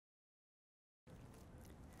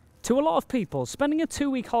To a lot of people, spending a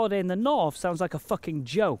 2-week holiday in the north sounds like a fucking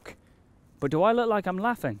joke. But do I look like I'm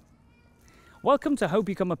laughing? Welcome to Hope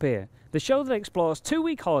You Come Up Here, the show that explores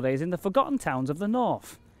 2-week holidays in the forgotten towns of the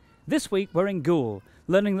north. This week we're in Goole,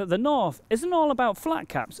 learning that the north isn't all about flat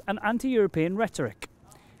caps and anti-European rhetoric.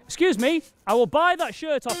 Excuse me, I will buy that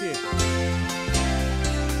shirt off you.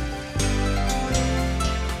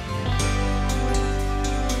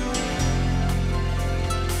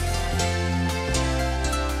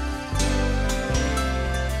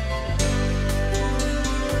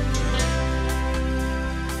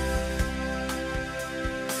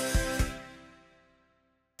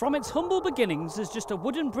 From its humble beginnings as just a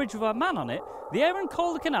wooden bridge with a man on it, the Ayr and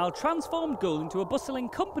Calder Canal transformed Goole into a bustling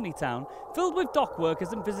company town filled with dock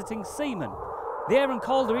workers and visiting seamen. The Ayr and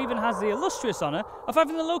Calder even has the illustrious honour of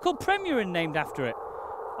having the local Premier Inn named after it.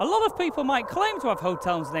 A lot of people might claim to have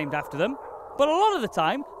hotels named after them, but a lot of the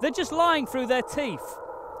time they're just lying through their teeth.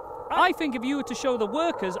 I think if you were to show the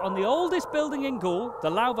workers on the oldest building in Goole, the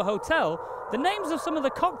Lowther Hotel, the names of some of the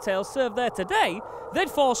cocktails served there today, they'd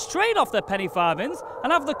fall straight off their penny farthings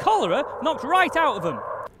and have the cholera knocked right out of them.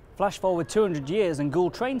 Flash forward 200 years and Goole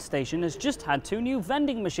train station has just had 2 new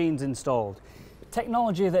vending machines installed.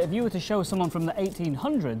 Technology that if you were to show someone from the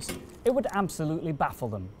 1800s, it would absolutely baffle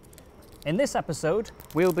them. In this episode,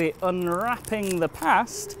 we'll be unwrapping the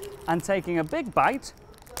past and taking a big bite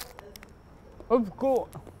of Goole.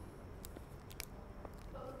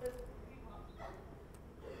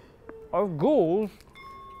 Of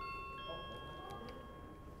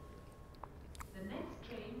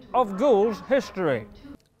Goole's history.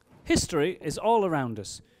 History is all around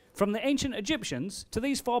us, from the ancient Egyptians to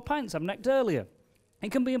these 4 pints I've necked earlier.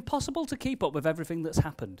 It can be impossible to keep up with everything that's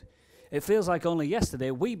happened. It feels like only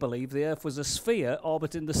yesterday we believed the Earth was a sphere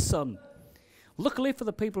orbiting the sun. Luckily for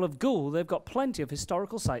the people of Goole, they've got plenty of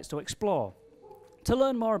historical sites to explore. To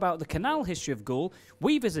learn more about the canal history of Goole,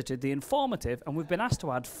 we visited the informative and we've been asked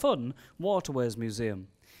to add fun Waterways Museum.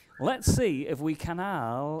 Let's see if we can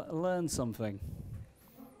all learn something.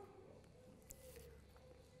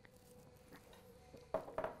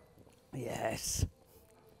 Yes.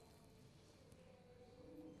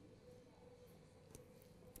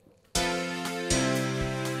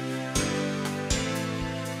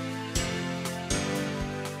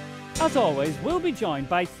 As always, we'll be joined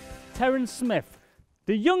by Terence Smith,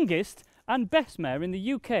 the youngest and best mayor in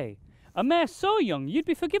the UK. A mayor so young you'd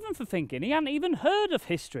be forgiven for thinking he hadn't even heard of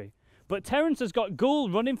history. But Terence has got Goole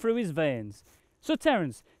running through his veins. So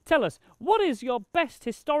Terence, tell us, what is your best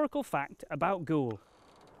historical fact about Goole?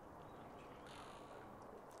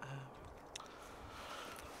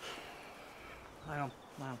 Hang on,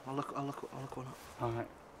 I'll look one up. All right.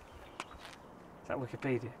 Is that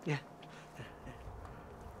Wikipedia? Yeah.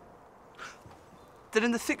 That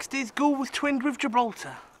in the 60s, Goole was twinned with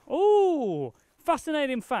Gibraltar. Oh,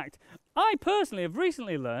 fascinating fact. I personally have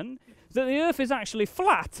recently learned that the Earth is actually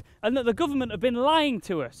flat and that the government have been lying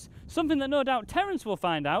to us. Something that no doubt Terence will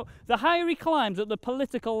find out the higher he climbs up the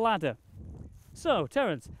political ladder. So,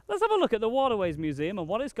 Terence, let's have a look at the Waterways Museum and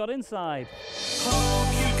what it's got inside.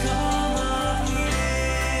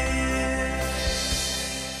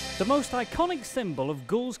 The most iconic symbol of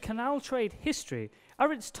Goole's canal trade history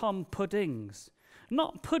are its tom puddings.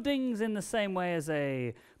 Not puddings in the same way as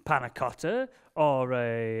a panna cotta, or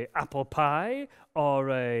a apple pie,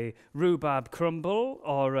 or a rhubarb crumble,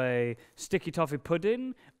 or a sticky toffee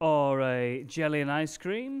pudding, or a jelly and ice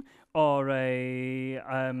cream, or a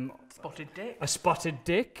Spotted dick. A spotted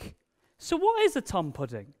dick. So what is a tom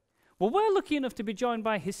pudding? Well, we're lucky enough to be joined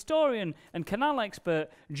by historian and canal expert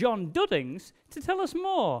John Duddings to tell us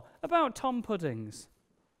more about tom puddings.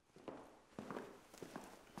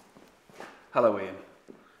 Hello, Ian.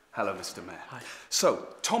 Hello, Mr. Mayor. Hi. So,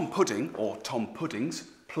 tom pudding, or tom puddings,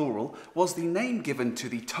 plural, was the name given to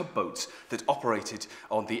the tugboats that operated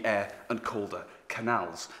on the Ayr and Calder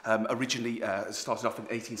canals. Originally started off in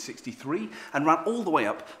 1863 and ran all the way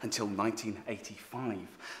up until 1985.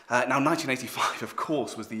 Now, 1985, of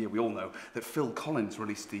course, was the year we all know that Phil Collins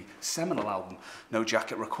released the seminal album, No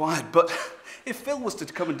Jacket Required. But if Phil was to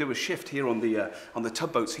come and do a shift here on the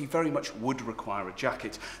tugboats, he very much would require a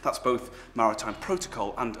jacket. That's both maritime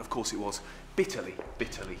protocol and, of course, it was bitterly,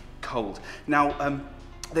 bitterly cold. Now,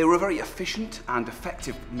 they were a very efficient and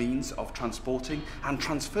effective means of transporting and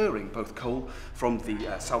transferring both coal from the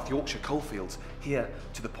South Yorkshire coalfields here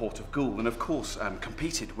to the port of Goole, and of course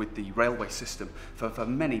competed with the railway system for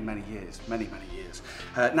many, many years, many years.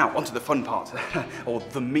 Now, onto the fun part, or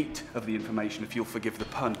the meat of the information, if you'll forgive the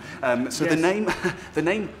pun. So yes. the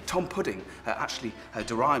name Tom Pudding actually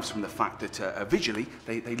derives from the fact that visually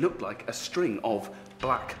they looked like a string of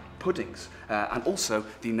black Puddings, and also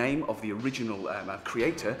the name of the original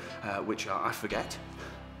creator, which I forget.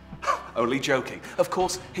 Only joking. Of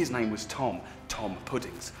course, his name was Tom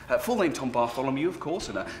Puddings. Full name Tom Bartholomew, of course,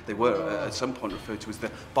 and they were at some point referred to as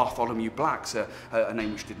the Bartholomew Blacks, a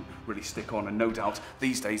name which didn't really stick on, and no doubt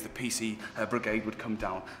these days the PC brigade would come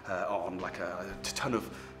down on like a ton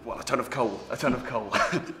of coal.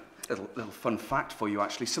 Little fun fact for you,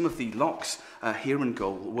 actually. Some of the locks here in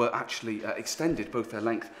Goole were actually extended, both their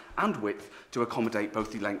length and width, to accommodate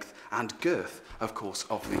both the length and girth, of course,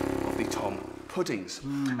 of the Tom Puddings.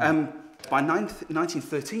 By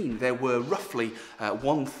 1913, there were roughly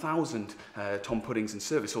 1,000 Tom Puddings in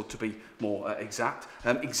service, or to be more exact,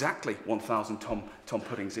 exactly 1,000 Tom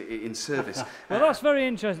Puddings in service. Well, that's very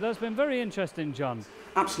interesting. That's been very interesting, John.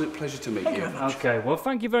 Absolute pleasure to meet you. Okay, well,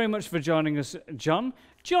 thank you very much for joining us, John.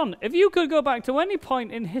 John, if you could go back to any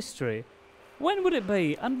point in history, when would it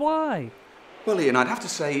be and why? Well, Ian, I'd have to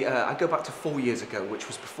say I'd go back to 4 years ago, which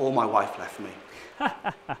was before my wife left me.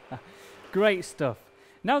 Great stuff.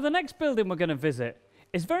 Now, the next building we're going to visit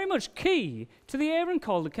is very much key to the Ayr and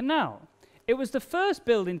Calder Canal. It was the first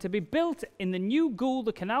building to be built in the new Goole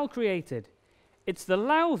the canal created. It's the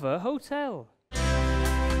Lowther Hotel.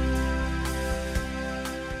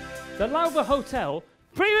 The Lowther Hotel,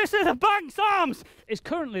 previously the Bank's Arms, is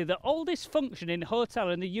currently the oldest functioning hotel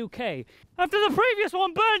in the UK after the previous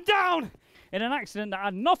one burned down in an accident that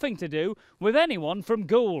had nothing to do with anyone from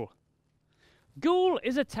Goole. Goole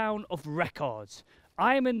is a town of records.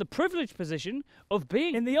 I am in the privileged position of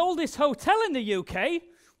being in the oldest hotel in the UK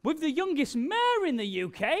with the youngest mayor in the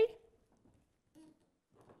UK,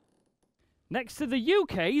 next to the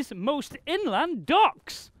UK's most inland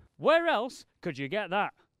docks. Where else could you get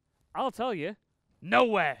that? I'll tell you,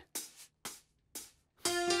 nowhere.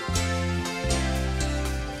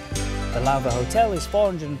 The Lowther Hotel is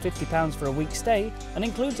 £450 for a week's stay and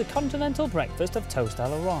includes a continental breakfast of toast à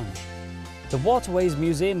l'orange. The Waterways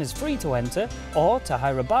Museum is free to enter, or to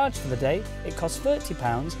hire a barge for the day, it costs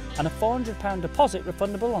 £30 and a £400 deposit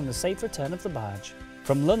refundable on the safe return of the barge.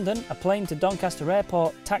 From London, a plane to Doncaster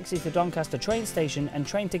Airport, taxi to Doncaster train station and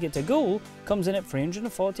train ticket to Goole comes in at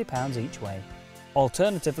 £340 each way.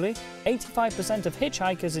 Alternatively, 85% of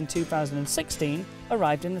hitchhikers in 2016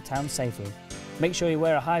 arrived in the town safely. Make sure you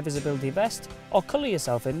wear a high visibility vest or colour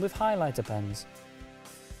yourself in with highlighter pens.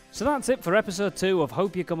 So that's it for episode 2 of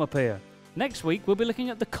Hope You Come Up Here. Next week we'll be looking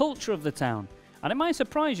at the culture of the town, and it might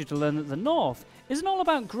surprise you to learn that the North isn't all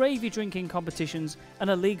about gravy drinking competitions and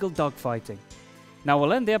illegal dogfighting. Now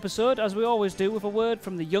we'll end the episode, as we always do, with a word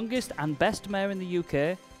from the youngest and best mayor in the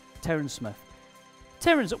UK, Terence Smith.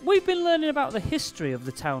 Terence, we've been learning about the history of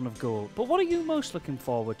the town of Goole, but what are you most looking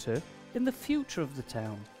forward to in the future of the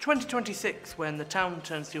town? 2026, when the town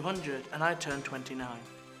turns 200 and I turn 29.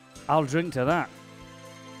 I'll drink to that.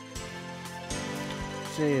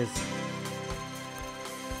 Cheers.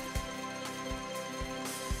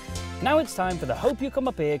 Now it's time for the Hope You Come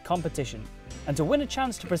Up Here competition, and to win a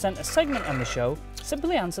chance to present a segment on the show,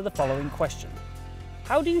 simply answer the following question.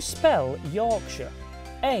 How do you spell Yorkshire?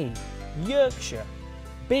 A. Yorkshire,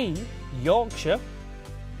 B. Yorkshire,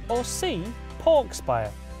 or C. Porkspire?